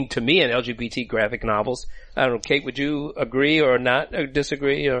it seemed to me, in LGBT graphic novels. I don't know, Kate, would you agree or not, or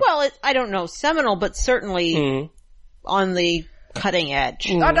disagree? Or? Well, I don't know seminal, but certainly on the cutting edge.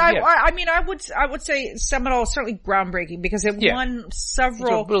 I would say seminal, certainly groundbreaking, because it won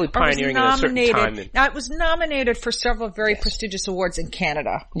several. Really pioneering at a certain time. It was nominated for several very prestigious awards in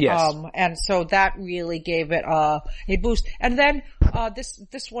Canada. Yes. And so that really gave it a boost. And then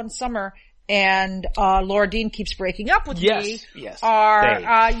this one summer. And Laura Dean Keeps Breaking Up With Me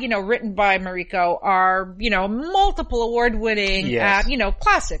are written by Mariko, are multiple award-winning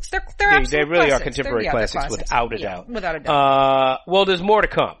classics. They really classics. are contemporary classics without a doubt. Without a doubt. Well, there's more to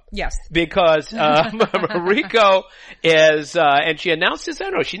come. Yes. Because Mariko is and she announced this, I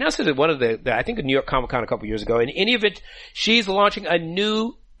don't know, she announced it at one of I think the New York Comic Con a couple years ago. In any event, she's launching a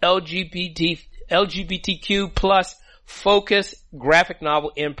new LGBTQ plus focus graphic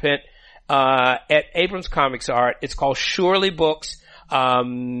novel imprint at Abrams Comics Art. It's called Surely Books.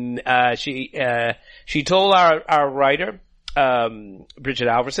 She told our writer, Bridget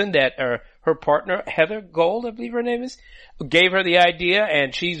Alverson, that her partner, Heather Gold, I believe her name is, gave her the idea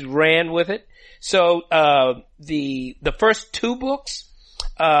and she's ran with it. So, the first two books,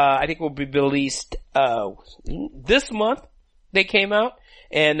 I think will be released, this month. They came out,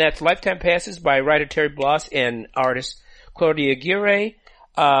 and that's Lifetime Passes by writer Terry Bloss and artist Claudia Aguirre.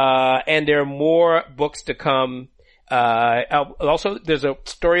 And there are more books to come. Also, there's a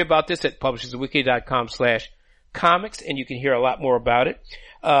story about this at publishersweekly.com/comics, and you can hear a lot more about it.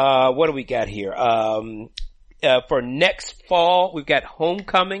 What do we got here? For next fall, we've got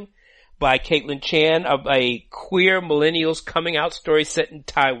Homecoming by Caitlin Chan, of a queer millennials coming out story set in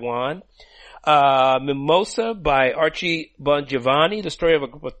Taiwan. Mimosa by Archie Bongiovanni, the story of a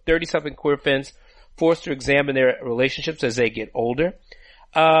group of 30-something queer friends forced to examine their relationships as they get older.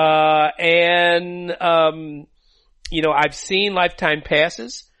 I've seen Lifetime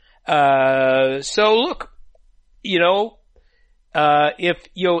Passes. So look, if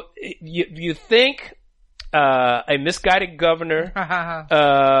you think, a misguided governor,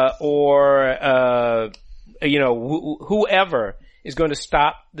 or whoever is going to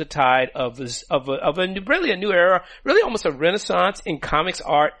stop the tide of a new era, really almost a renaissance in comics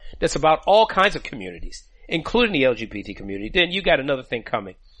art that's about all kinds of communities, including the LGBT community, then you got another thing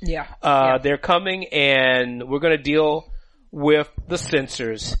coming. They're coming, and we're going to deal with the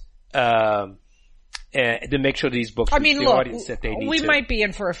censors, to make sure these books reach the audience that they need we might be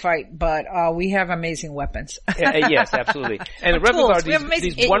in for a fight, but we have amazing weapons. Yes, absolutely. And the rebels are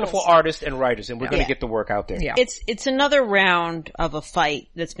these wonderful artists and writers, and we're going to get the work out there. Yeah. It's another round of a fight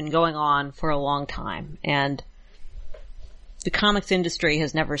that's been going on for a long time, and the comics industry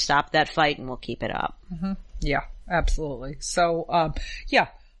has never stopped that fight, and will keep it up. Mm-hmm. Yeah, absolutely. So,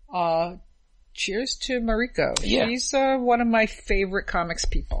 cheers to Mariko. Yeah. She's one of my favorite comics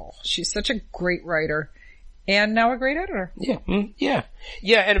people. She's such a great writer and now a great editor. Yeah. Yeah.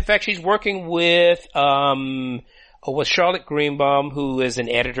 And in fact, she's working with Charlotte Greenbaum, who is an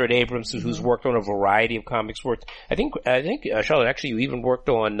editor at Abrams, who's worked on a variety of comics works. I think Charlotte actually even worked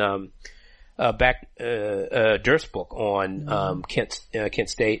on Durst's book on Kent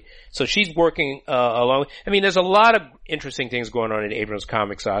State. So she's working along. I mean, there's a lot of interesting things going on in Abrams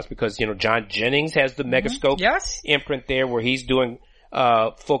Comics House because John Jennings has the Megascope imprint there, where he's doing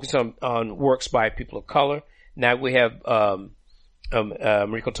focus on works by people of color. Now we have Mariko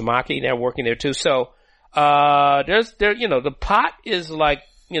Tamaki now working there too. So the pot is like,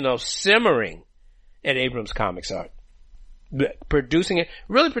 simmering at Abrams Comics Art. Producing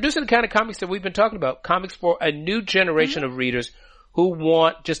the kind of comics that we've been talking about, comics for a new generation of readers who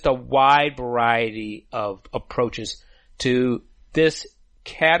want just a wide variety of approaches to this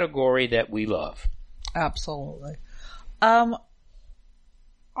category that we love. Absolutely. I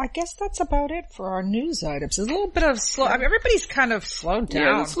guess that's about it for our news items. There's a little bit of everybody's kind of slowed down.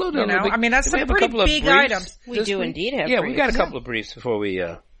 Yeah, let's slow down a little bit. I mean, that's some pretty big items. We do indeed have briefs. briefs. We got a couple of briefs before we,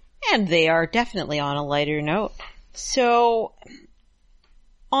 And they are definitely on a lighter note. So,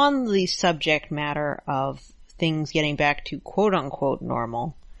 on the subject matter of things getting back to quote-unquote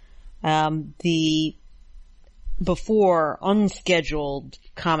normal, the before unscheduled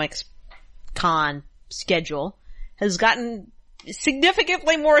Comics Con schedule has gotten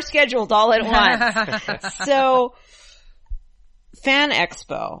significantly more scheduled all at once. So, Fan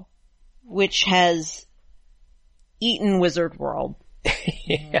Expo, which has eaten Wizard World.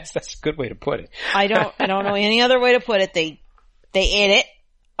 Yes, that's a good way to put it. I don't know any other way to put it. They ate it.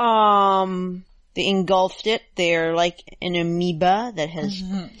 They engulfed it. They're like an amoeba that has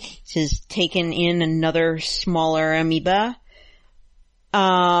taken in another smaller amoeba.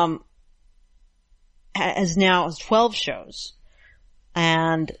 Has now 12 shows.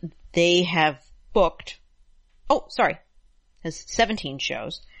 And they have booked, has 17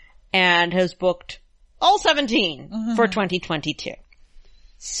 shows and has booked all 17 for 2022.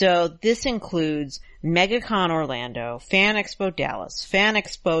 So this includes MegaCon Orlando, Fan Expo Dallas, Fan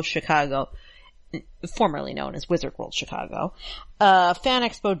Expo Chicago, formerly known as Wizard World Chicago, Fan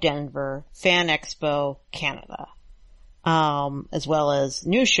Expo Denver, Fan Expo Canada, as well as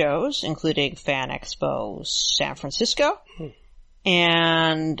new shows, including Fan Expo San Francisco,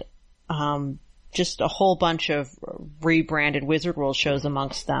 and just a whole bunch of rebranded Wizard World shows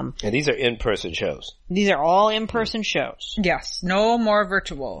amongst them. And these are in-person shows. These are all in-person shows. Yes, no more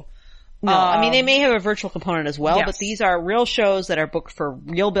virtual. No, I mean, they may have a virtual component as well, but these are real shows that are booked for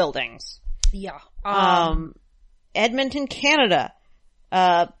real buildings. Yeah. Edmonton, Canada,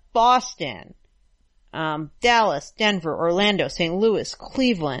 Boston, Dallas, Denver, Orlando, St. Louis,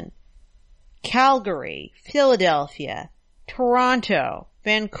 Cleveland, Calgary, Philadelphia, Toronto,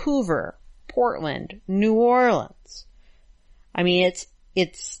 Vancouver, Portland, New Orleans. I mean,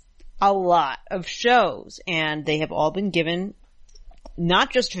 it's a lot of shows, and they have all been given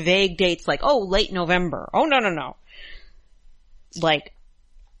not just vague dates like, late November. Oh, no. Like,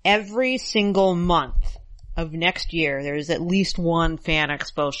 every single month of next year, there is at least one Fan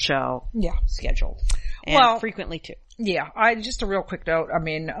Expo show scheduled. And frequently two. Yeah, just a real quick note. I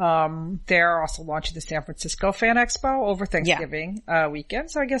mean, they're also launching the San Francisco Fan Expo over Thanksgiving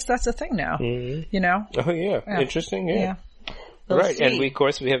weekend, so I guess that's a thing now. Mm-hmm. Oh yeah. Interesting. Yeah. Right, and we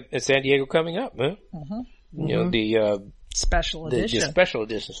have San Diego coming up, huh? Mm-hmm. The special edition, the special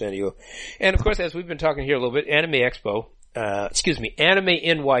edition San Diego, and of course, as we've been talking here a little bit, Anime Expo. Anime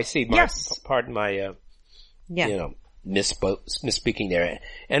NYC. Pardon my misspeaking there.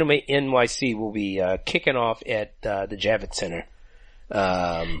 Anime NYC will be kicking off at the Javits Center.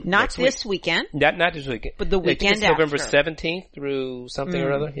 Not this weekend. Not this weekend. But the weekend after. November 17th through something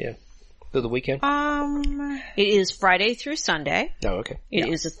or other. Yeah. Through the weekend. It is Friday through Sunday. Oh, okay. It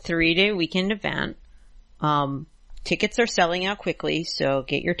is a 3-day weekend event. Tickets are selling out quickly, so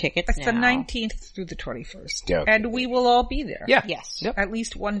get your tickets now. It's the 19th through the 21st. Yeah, okay. And we will all be there. Yeah. Yes. Yep. At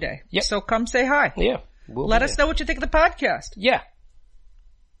least one day. Yep. So come say hi. Yeah. Let us know what you think of the podcast. Yeah.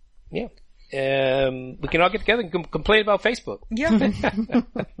 Yeah. We can all get together and complain about Facebook. Yeah.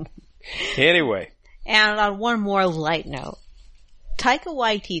 Anyway. And on one more light note, Taika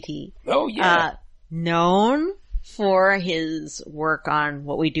Waititi. Oh, yeah. Known for his work on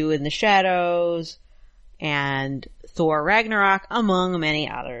What We Do in the Shadows and Thor Ragnarok, among many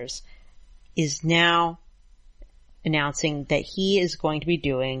others, is now announcing that he is going to be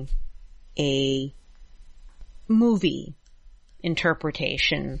doing a movie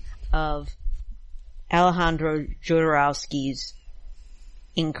interpretation of Alejandro Jodorowsky's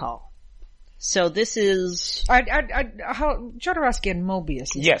Incal. So this is Jodorowsky and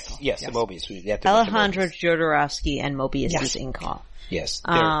Mobius. Yes, the Mobius. Alejandro Jodorowsky and Mobius' Incal. Yes,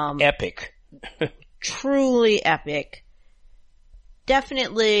 they're epic. Truly epic.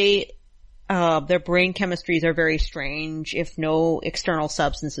 Definitely, their brain chemistries are very strange if no external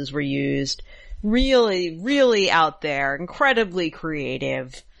substances were used. Really, really out there, incredibly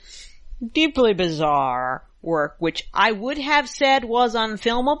creative, deeply bizarre work, which I would have said was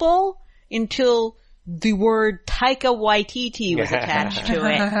unfilmable until the word Taika Waititi was attached to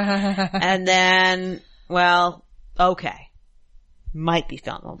it. And then well, okay. Might be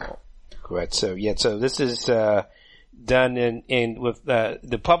filmable. Correct. So this is, done in with,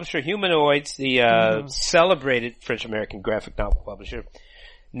 the publisher Humanoids, the, celebrated French-American graphic novel publisher.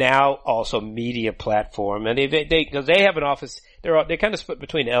 Now also media platform. And cause they have an office, they're kind of split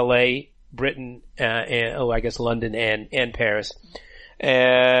between LA, Britain, and, I guess London and Paris.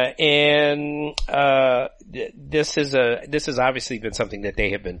 This has obviously been something that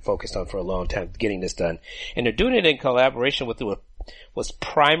they have been focused on for a long time, getting this done. And they're doing it in collaboration with was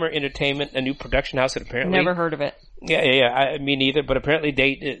Primer Entertainment, a new production house that apparently. Never heard of it. Yeah, me neither, but apparently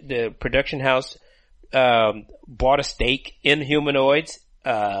the production house, bought a stake in Humanoids,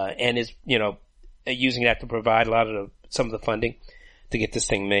 and is, using that to provide some of the funding to get this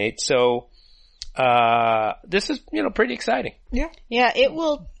thing made. So, this is, pretty exciting. Yeah. Yeah, it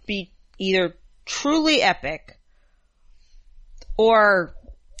will be either truly epic or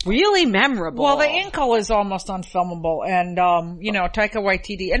really memorable. Well, the Incal is almost unfilmable, and Taika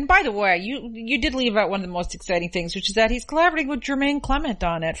Waititi. And by the way, you did leave out one of the most exciting things, which is that he's collaborating with Jermaine Clement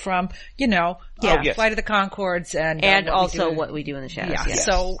on it from Flight of the Conchords and also What We Do in the Shadows. Yeah. Yes.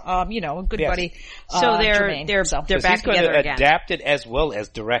 So a good buddy. So they're Jermaine, they're back he's going together to again. adapt it as well as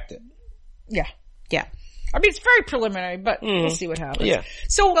direct it. Yeah. Yeah. I mean, it's very preliminary, but we'll see what happens. Yeah.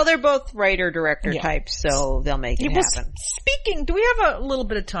 So, Well, they're both writer-director types, so they'll make it happen. Speaking, do we have a little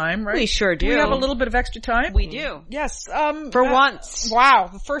bit of time, right? We sure do. Do we have a little bit of extra time? We do. Yes. For once.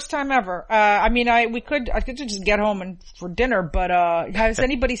 Wow, the first time ever. I could just get home for dinner, but has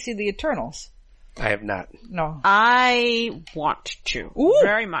anybody seen the Eternals? I have not. No. I want to. Ooh.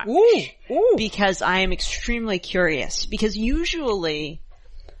 Very much. Ooh. Because I am extremely curious. Because usually,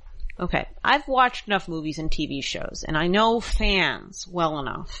 okay, I've watched enough movies and TV shows, and I know fans well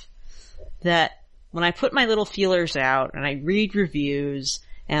enough that when I put my little feelers out and I read reviews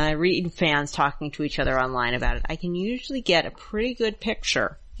and I read fans talking to each other online about it, I can usually get a pretty good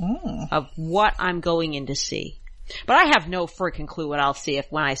picture of what I'm going in to see. But I have no freaking clue what I'll see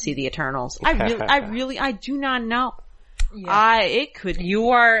when I see the Eternals. I do not know. Yeah.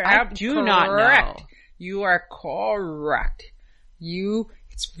 You are I do not know. You are correct.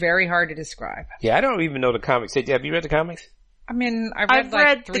 It's very hard to describe. Yeah, I don't even know the comics. Have you read the comics? I mean, I've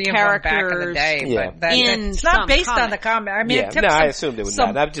read three the of them back characters in the day, Yeah. but it's not based on the comic. I mean, it took I assumed it would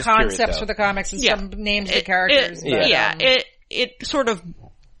some not. I'm just curious, concepts though. for the comics and some names of the characters. It sort of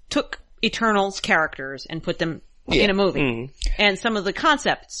took Eternals characters and put them in a movie. And some of the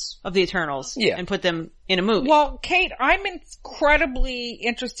concepts of the Eternals and put them in a movie. Well, Kate, I'm incredibly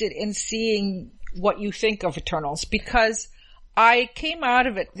interested in seeing what you think of Eternals because I came out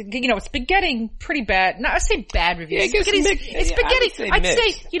of it, it's been getting pretty bad. Not, I say bad reviews. Yeah, it's been getting, I'd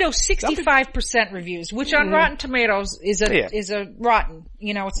say, 65% reviews, which on Rotten Tomatoes is a rotten.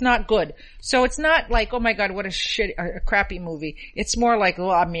 It's not good. So it's not like, oh my god, what a crappy movie. It's more like,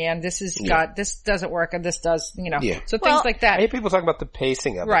 oh man, this doesn't work and this does, So things like that. I hear people talking about the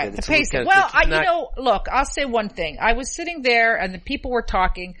pacing of it. Right, the pacing. Well, look, I'll say one thing. I was sitting there and the people were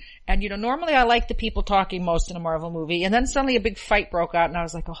talking and normally I like the people talking most in a Marvel movie and then suddenly a big fight broke out and I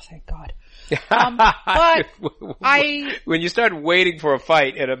was like, oh thank God. But when you start waiting for a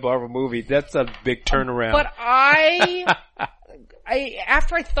fight in a Marvel movie, that's a big turnaround. But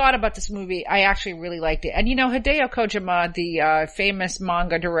after I thought about this movie, I actually really liked it. And Hideo Kojima, the famous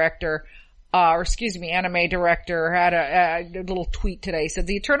manga director, anime director, had a little tweet today. Said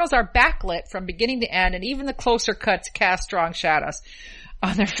the Eternals are backlit from beginning to end, and even the closer cuts cast strong shadows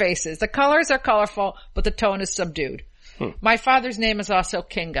on their faces. The colors are colorful, but the tone is subdued. My father's name is also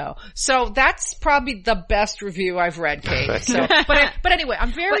Kingo. So that's probably the best review I've read, Kate. So, but anyway,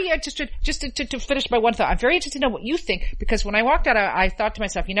 I'm very interested, just to finish my one thought, I'm very interested to know what you think, because when I walked out, I thought to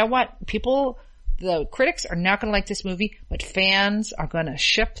myself, you know what? The critics are not going to like this movie, but fans are going to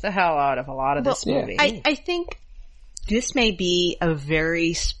ship the hell out of a lot of this movie. I think this may be a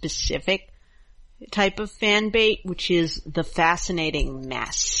very specific type of fan bait, which is the fascinating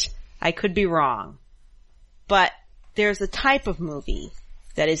mess. I could be wrong, but there's a type of movie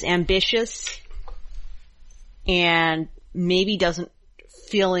that is ambitious and maybe doesn't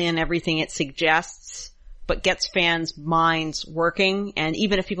fill in everything it suggests, but gets fans' minds working. And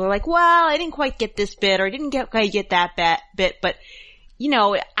even if people are like, well, I didn't quite get this bit or I didn't quite get that bit, but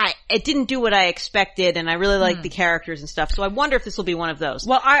it didn't do what I expected and I really like the characters and stuff. So I wonder if this will be one of those.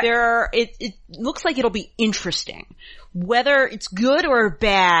 Well, it looks like it'll be interesting. Whether it's good or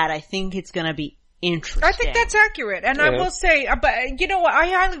bad, I think it's gonna be interesting. I think that's accurate, and I will say, but you know what? I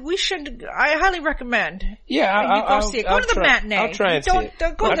highly recommend. Yeah, I'll see it. Go to the matinee. I'll try and see it.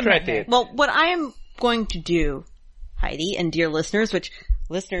 Don't go to the matinee. Well, what I am going to do, Heidi and dear listeners, which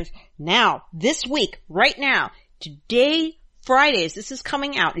listeners, now, this week, right now, today, Fridays, this is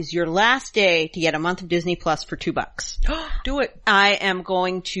coming out, is your last day to get a month of Disney Plus for $2. Do it. I am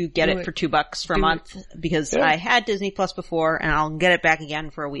going to get it for $2 for a month because I had Disney Plus before, and I'll get it back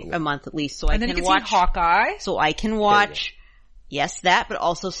again for a month at least, so I can watch Hawkeye. So I can watch, yes, that, but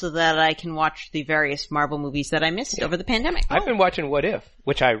also so that I can watch the various Marvel movies that I missed over the pandemic. I've been watching What If,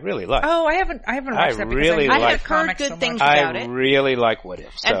 which I really like. Oh, I haven't watched that because really I have heard good things about it. I really like What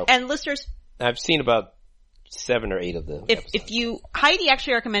If. So and listeners, I've seen about 7 or 8 of them. Heidi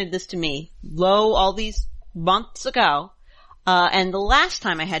actually recommended this to me all these months ago, and the last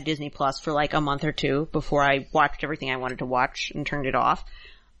time I had Disney Plus for like a month or two before I watched everything I wanted to watch and turned it off,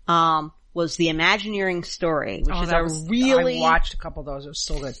 was The Imagineering Story, which is I watched a couple of those. It was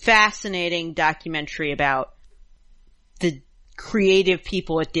so good. Fascinating documentary about the creative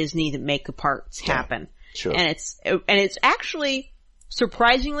people at Disney that make the parts happen. Sure. And it's actually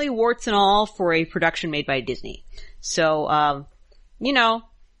surprisingly warts and all for a production made by Disney. So,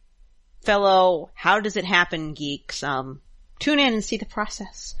 fellow How Does It Happen geeks, tune in and see the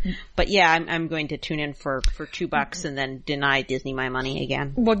process. But yeah, I'm going to tune in for $2 and then deny Disney my money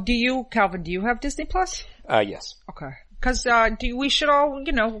again. Well, Calvin, do you have Disney Plus? Yes. Okay. Cause, we should all,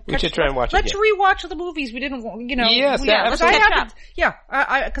 we should try and watch it. Let's rewatch the movies. We didn't, Yes, let's catch up. Yeah,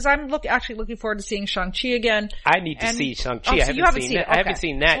 cause I'm actually looking forward to seeing Shang-Chi again. I need to see Shang-Chi. I haven't seen it. I haven't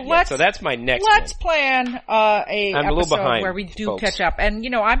seen that yet, so that's my next one. Let's plan, I'm a little behind, where we do folks. catch up. And,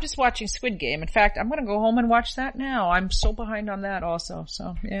 I'm just watching Squid Game. In fact, I'm gonna go home and watch that now. I'm so behind on that also,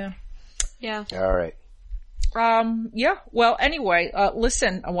 so yeah. Yeah. All right. Yeah. Well, anyway,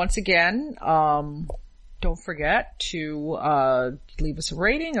 listen, once again, don't forget to leave us a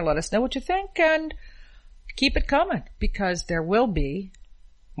rating and let us know what you think, and keep it coming because there will be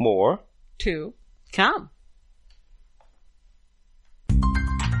more to come.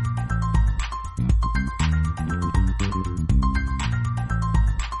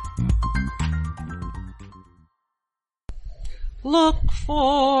 Look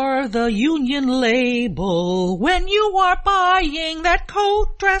for the union label when you are buying that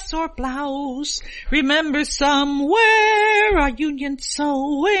coat, dress, or blouse. Remember, somewhere our union's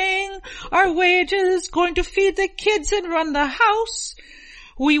sewing our wages, going to feed the kids and run the house.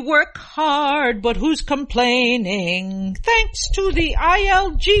 We work hard, but who's complaining? Thanks to the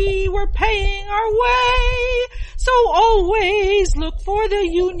ILG, we're paying our way. So always look for the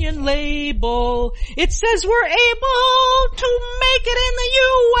union label. It says we're able to make it in the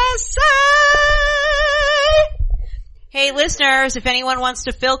USA. Hey listeners, if anyone wants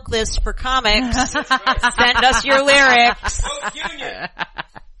to filk this for comics, send us your lyrics. Union.